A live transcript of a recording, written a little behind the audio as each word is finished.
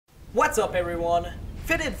What's up everyone,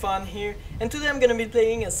 Fitted Fun here, and today I'm gonna be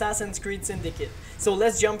playing Assassin's Creed Syndicate, so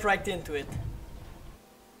let's jump right into it.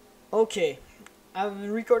 Okay, I've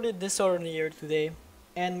recorded this earlier today,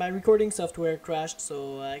 and my recording software crashed,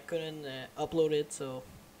 so I couldn't upload it, so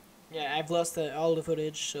yeah, I've lost all the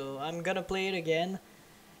footage, so I'm gonna play it again,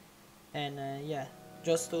 and yeah,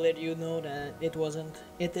 just to let you know that it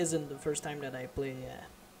isn't the first time that I play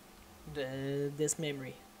this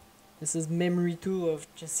memory. This is memory 2 of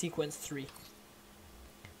just sequence 3.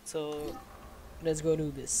 So let's go do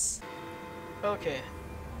this. Okay.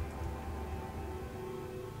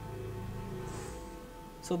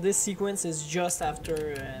 So this sequence is just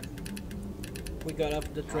after we got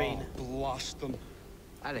off the train. Oh, blast them.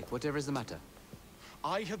 Alec, whatever is the matter?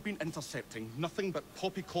 I have been intercepting nothing but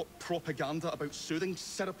poppycock propaganda about soothing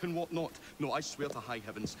syrup and whatnot. No, I swear to high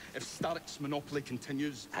heavens, if Starrick's monopoly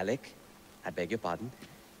continues... Alec, I beg your pardon.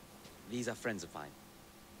 These are friends of mine.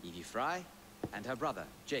 Evie Fry and her brother,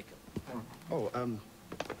 Jacob. Oh,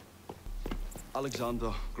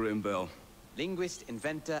 Alexander Graham Bell. Linguist,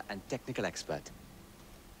 inventor, and technical expert.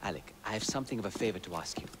 Alec, I have something of a favor to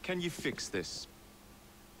ask you. Can you fix this?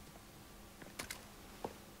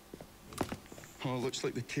 Oh, looks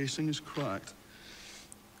like the casing is cracked.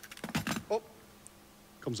 Oh,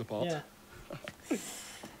 comes apart. Yeah.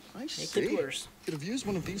 I Make say, it worse. could have used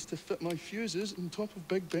one of these to fit my fuses on top of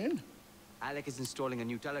Big Ben. Alec is installing a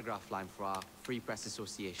new telegraph line for our Free Press To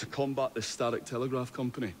Association. combat the Starrick Telegraph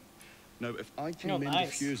Company. Now, if I can mend nice.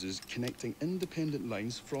 the fuses connecting independent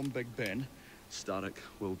lines from Big Ben, Starrick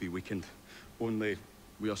will be weakened. Only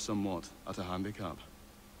we are somewhat at a handicap.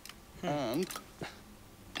 And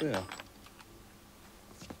there.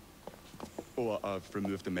 Oh, I've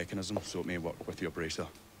removed the mechanism so it may work with your bracer.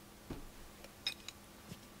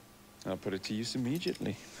 I'll put it to use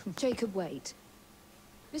immediately. Jacob, wait.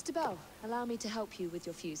 Mr. Bell, allow me to help you with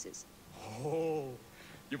your fuses. Oh,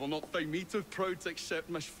 you will not find me too proud to accept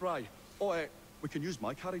Miss Fry. Oh, we can use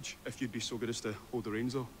my carriage if you'd be so good as to hold the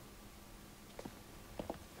reins, though.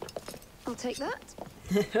 I'll take that.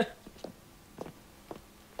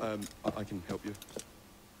 I can help you.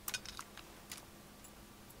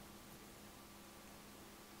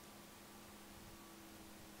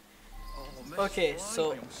 Okay,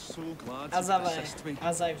 so I'm so glad as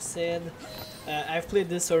I've said, I've played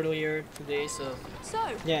this earlier today, so So,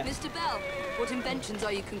 yeah. Mr. Bell, what inventions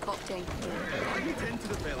are you concocting? I intend to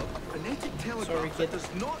develop a phonetic Sorry, telegraph kid. that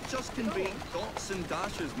does not just convey dots and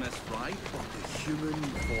dashes, Miss Fry, but the human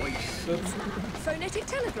voice. Oops. Phonetic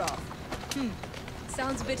telegraph?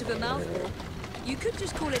 Sounds a bit of a mouthful. You could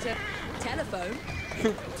just call it a telephone.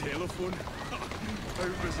 Telephone? How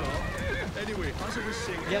bizarre. Anyway, as I was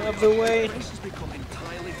saying, Get out of the way. the price has become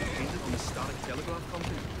entirely dependent on the Starrick Telegraph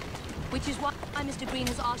Company. Which is why Mr. Green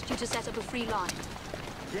has asked you to set up a free line.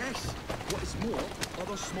 Yes. What is more,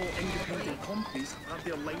 other small independent companies have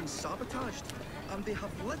their lines sabotaged, and they have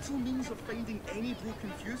little means of finding any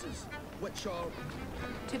broken fuses, which are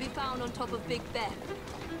To be found on top of Big Ben.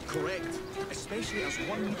 correct, especially as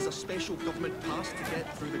one needs a special government pass to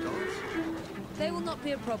get through the guards. They will not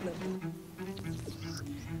be a problem.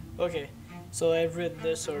 Okay, so I've read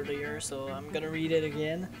this earlier, so I'm gonna read it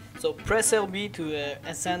again. So press LB to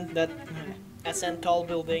ascend tall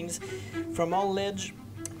buildings. From a ledge,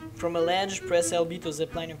 press LB to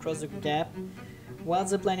zipline across the gap. While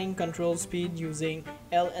ziplining, control speed using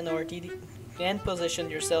L and RT, and position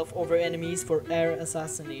yourself over enemies for air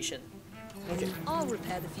assassination. Okay. I'll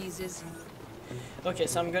repair the fuses. Okay,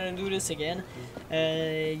 so I'm gonna do this again.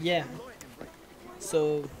 Yeah.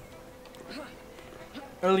 So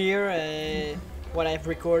earlier, what I've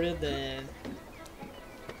recorded,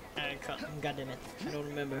 God damn it, I don't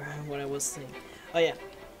remember what I was saying. Oh yeah.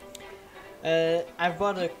 I've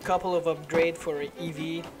bought a couple of upgrades for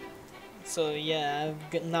EV. So yeah,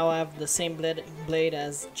 now I have the same blade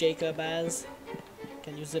as Jacob has.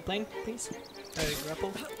 Can you zipline, please?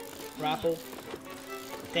 Grapple. Grapple.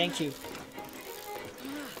 Thank you.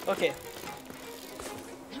 Okay.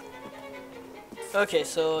 Okay,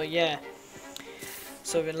 so yeah.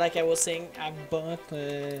 So like I was saying, I bought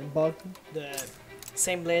the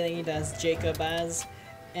same blade as Jacob has,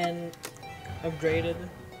 and upgraded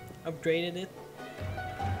it.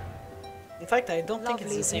 In fact, I don't think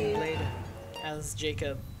it's the same blade as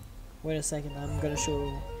Jacob. Wait a second, I'm gonna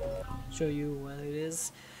show you what it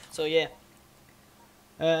is. So yeah,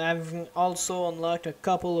 I've also unlocked a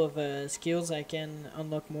couple of skills. I can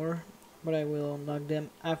unlock more, but I will unlock them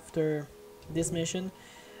after this mission.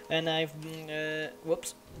 And I've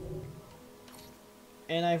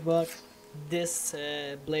and I've bought this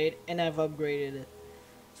blade, and I've upgraded it.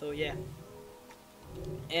 So yeah.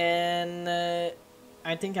 And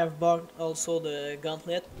I think I've bought also the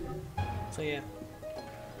gauntlet. So yeah.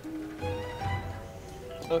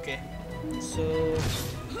 Okay. So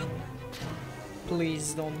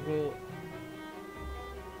please don't go.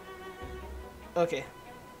 Okay.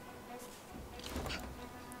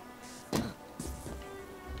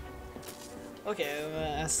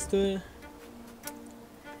 Okay, I still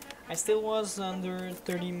was under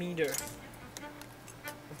 30 meter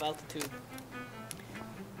of altitude.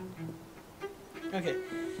 Okay,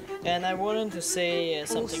 and I wanted to say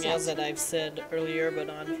something else that I've said earlier, but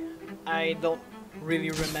I don't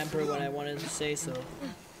really remember what I wanted to say, so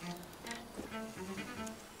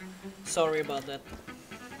sorry about that.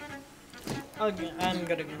 I'm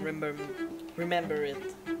gonna remember it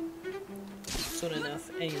soon enough.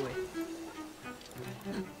 Anyway.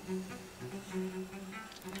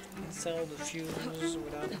 Install the fuse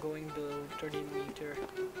without going below 30 meter.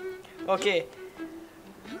 Okay,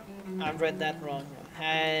 I've read that wrong.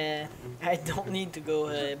 I don't need to go.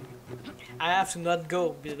 I have to not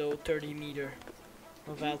go below 30 meter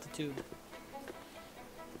of altitude.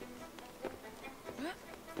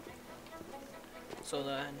 So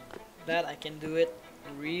that I can do it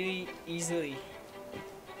really easily.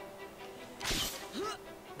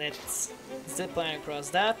 Let's zipline across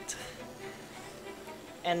that.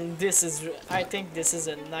 And this is, I think this is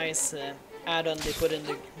a nice add-on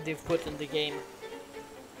they've put in the game.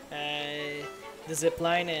 The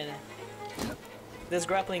zipline and this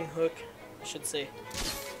grappling hook, I should say.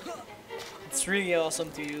 It's really awesome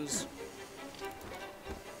to use.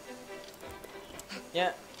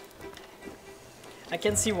 Yeah, I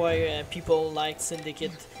can see why people like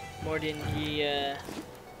Syndicate more than the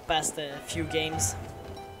past few games.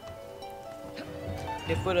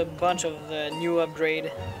 They put a bunch of new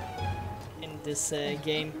upgrade in this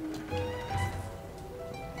game.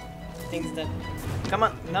 Things that, come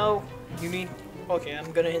on, no, you need. Okay,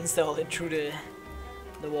 I'm gonna install it through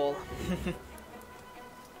the wall.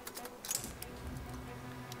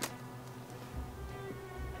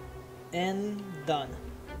 And done.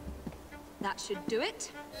 That should do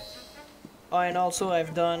it. Oh, and also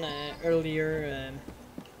I've done earlier.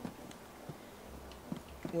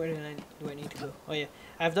 Where do I need to go? Oh yeah,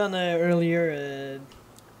 I've done earlier.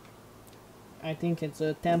 I think it's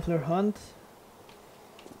a Templar hunt.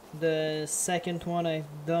 The second one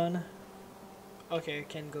I've done. Okay, I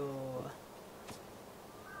can go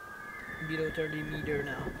below 30 meter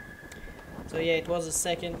now. So yeah, it was the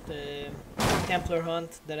second Templar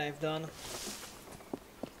hunt that I've done.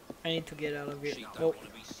 I need to get out of here. Oh.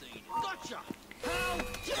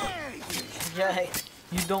 Yeah,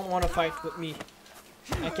 you don't want to fight with me.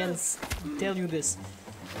 I can tell you this.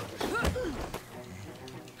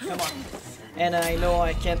 Come on. And I know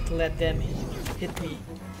I can't let them hit me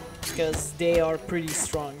because they are pretty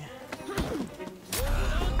strong.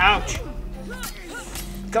 Ouch!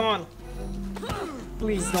 Come on.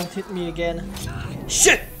 Please don't hit me again.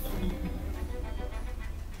 Shit!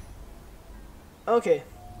 Okay.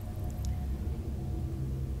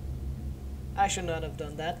 I should not have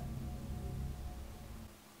done that.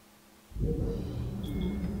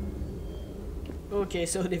 Okay,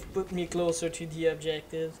 so they've put me closer to the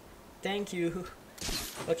objective. Thank you.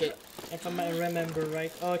 Okay, if I remember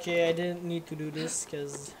right. Okay, I didn't need to do this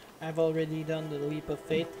because I've already done the leap of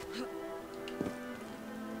faith.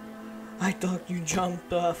 I thought you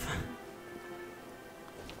jumped off.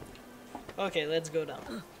 Okay, let's go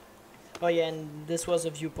down. Oh yeah, and this was a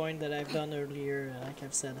viewpoint that I've done earlier, like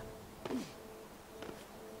I've said.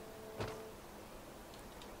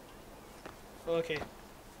 Okay.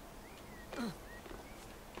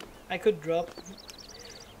 I could drop.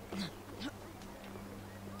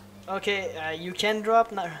 Okay, you can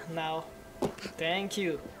drop now. Thank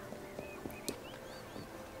you.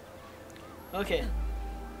 Okay.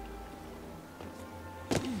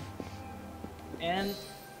 And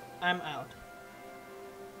I'm out.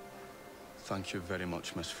 Thank you very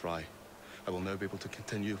much, Miss Fry. I will now be able to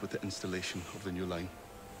continue with the installation of the new line.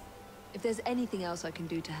 If there's anything else I can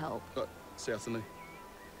do to help. Certainly.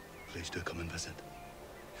 Please do come and visit.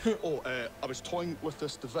 I was toying with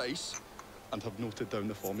this device and have noted down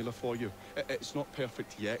the formula for you. It's not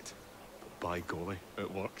perfect yet, but by golly,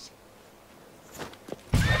 it works.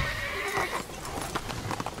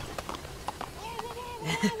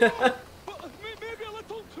 Maybe a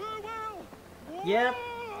little too well. Yep.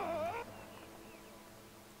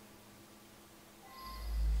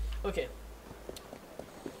 Okay.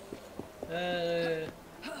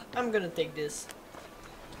 I'm gonna take this.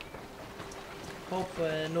 Hope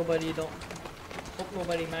nobody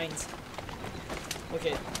minds.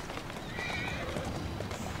 Okay.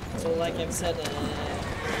 So like I've said,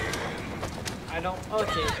 I don't.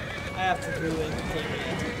 Okay, I have to do everything.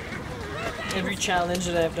 Every challenge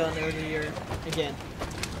that I've done earlier again.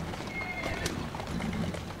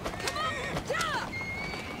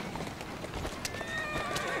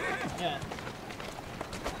 Yeah.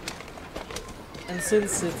 And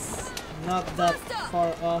since it's not that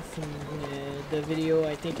far off in the video,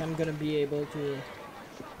 I think I'm gonna be able to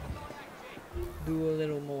do a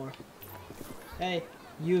little more. Hey,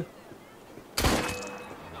 you.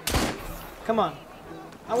 Come on.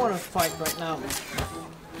 I want to fight right now.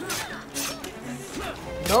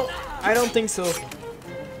 No, I don't think so.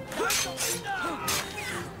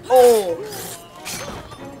 Oh!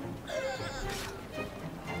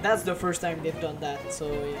 That's the first time they've done that,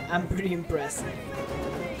 so yeah, I'm pretty impressed.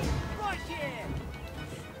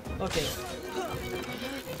 Okay.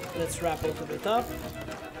 Let's rappel to the top.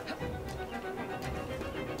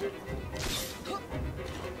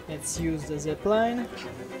 Let's use the zip line.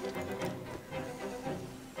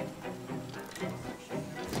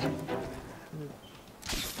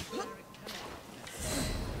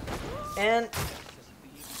 And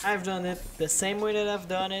I've done it the same way that I've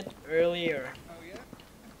done it earlier.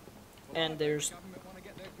 And there's,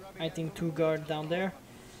 I think, 2 guards down there.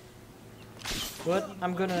 But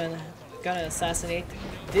I'm gonna assassinate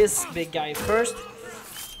this big guy first.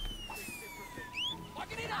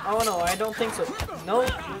 Oh no, I don't think so. No,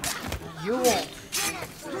 you won't.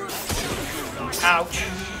 Ouch.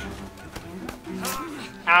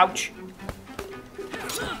 Ouch.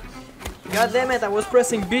 God damn it, I was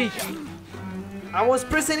pressing B. I was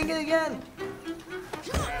pressing it again.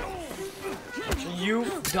 You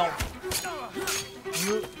don't.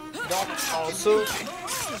 You don't also.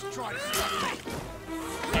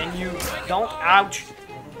 And you don't. Ouch.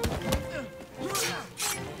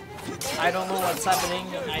 I don't know what's happening.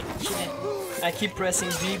 I keep pressing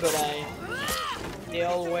B, but they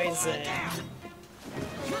always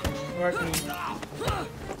work me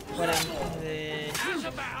when I'm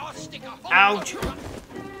ouch.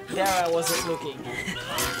 There I wasn't looking.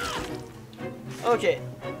 Okay.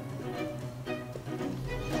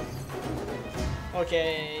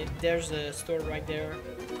 Okay, there's a store right there.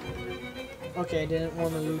 Okay, I didn't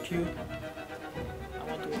want to loot you. I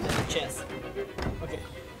want to open the chest. Okay.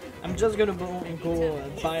 I'm just gonna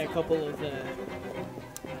go buy a couple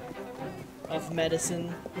of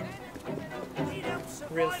medicine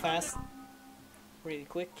real fast, really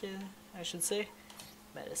quick, I should say.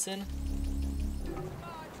 Medicine.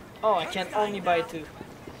 Oh, I can only buy 2.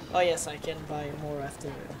 Oh yes, I can buy more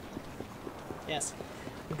after. Yes,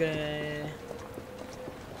 I'm gonna.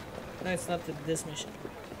 No, it's not this mission.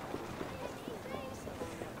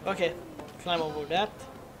 Okay, climb over that.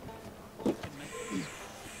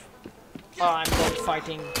 Oh, I'm done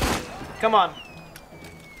fighting. Come on.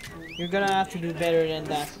 You're gonna have to do better than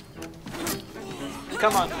that.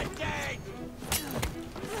 Come on.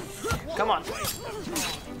 Come on.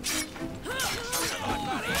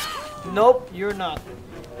 Nope, you're not.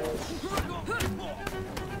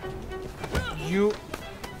 You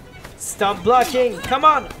stop blocking. Come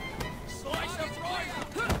on.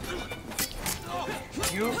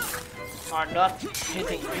 You are not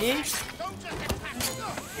hitting me.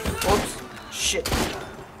 Oops. Shit.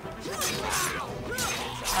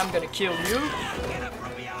 I'm gonna kill you.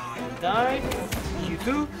 Die. You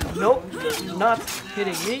too. Nope, you're not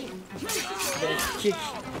hitting me. I'm gonna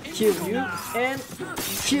kill you and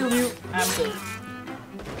kill you after.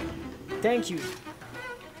 Thank you.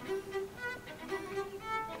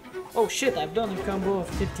 Oh shit, I've done a combo of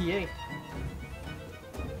 58.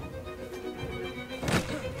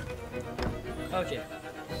 Okay.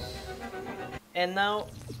 And now,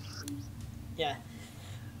 yeah.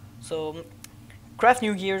 So, craft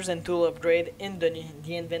new gears and tool upgrade in the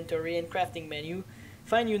inventory and crafting menu.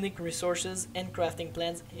 Find unique resources and crafting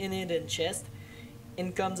plans in hidden chest.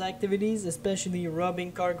 Incomes activities, especially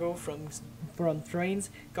robbing cargo from trains,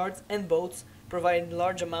 carts, and boats, provide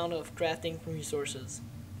large amount of crafting resources.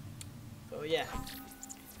 So yeah,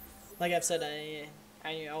 like I've said,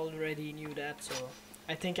 I already knew that, so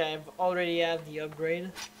I think I've already have the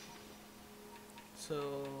upgrade.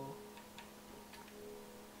 So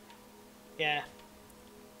yeah,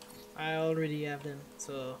 I already have them.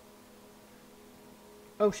 So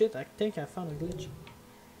oh shit, I think I found a glitch.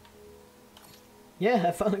 Yeah,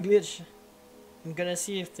 I found a glitch. I'm gonna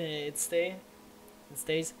see if it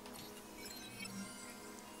stays.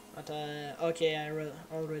 But okay, I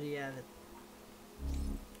already have it.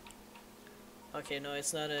 Okay, no,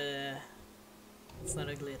 it's not a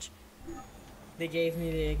glitch. They gave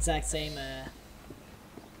me the exact same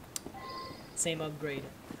upgrade.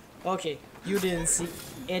 Okay, you didn't see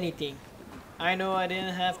anything. I know I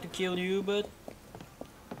didn't have to kill you, but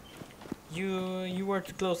You were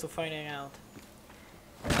too close to finding out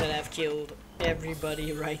that I've killed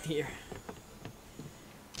everybody right here.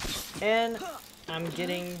 And I'm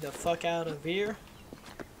getting the fuck out of here.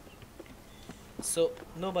 So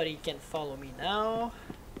nobody can follow me now.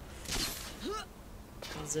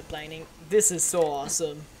 Ziplining. This is so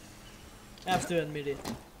awesome. I have to admit it.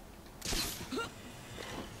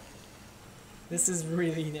 This is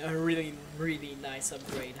really a really nice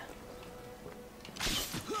upgrade.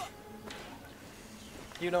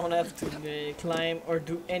 You don't have to climb or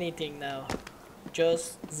do anything now.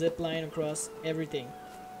 Just zipline across everything.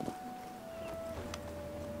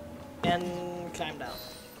 And climb down.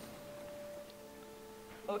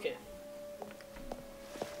 Okay.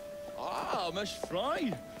 Ah, Miss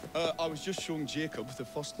Fry. I was just showing Jacob the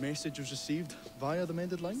first message was received via the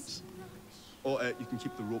mended lines. Oh, you can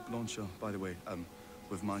keep the rope launcher, by the way.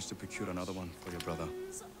 We've managed to procure another one for your brother.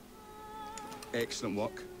 Excellent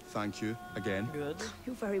work. Thank you again. Good.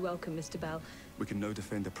 You're very welcome, Mr. Bell. We can now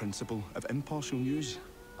defend the principle of impartial news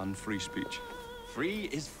and free speech. Free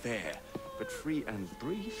is fair, but free and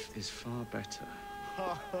brief is far better.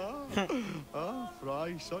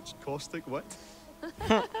 Fry, such caustic wit.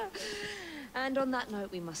 And on that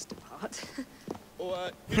note, we must depart. Oh,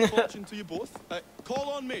 good fortune to you both. Call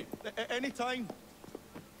on me anytime.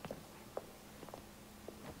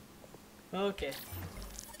 Okay.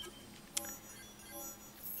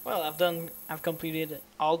 Well, I've completed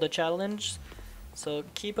all the challenge. So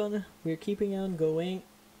we're keeping on going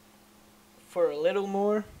for a little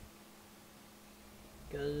more.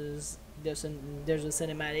 Because there's a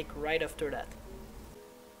cinematic right after that.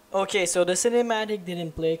 Okay, so the cinematic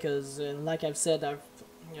didn't play because, like I've said, I've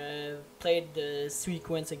played the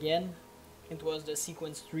sequence again. It was the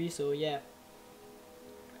sequence 3, so yeah.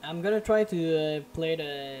 I'm gonna try to play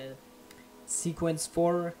the sequence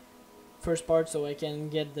 4 first part so I can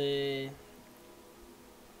get the...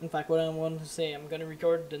 In fact, what I want to say, I'm gonna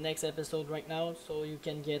record the next episode right now so you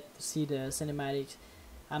can get to see the cinematics.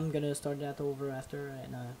 I'm gonna start that over after,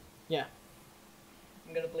 and yeah,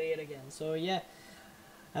 I'm gonna play it again. So yeah,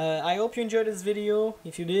 I hope you enjoyed this video.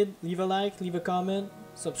 If you did, leave a like, leave a comment,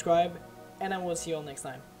 subscribe, and I will see you all next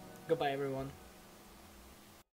time. Goodbye, everyone.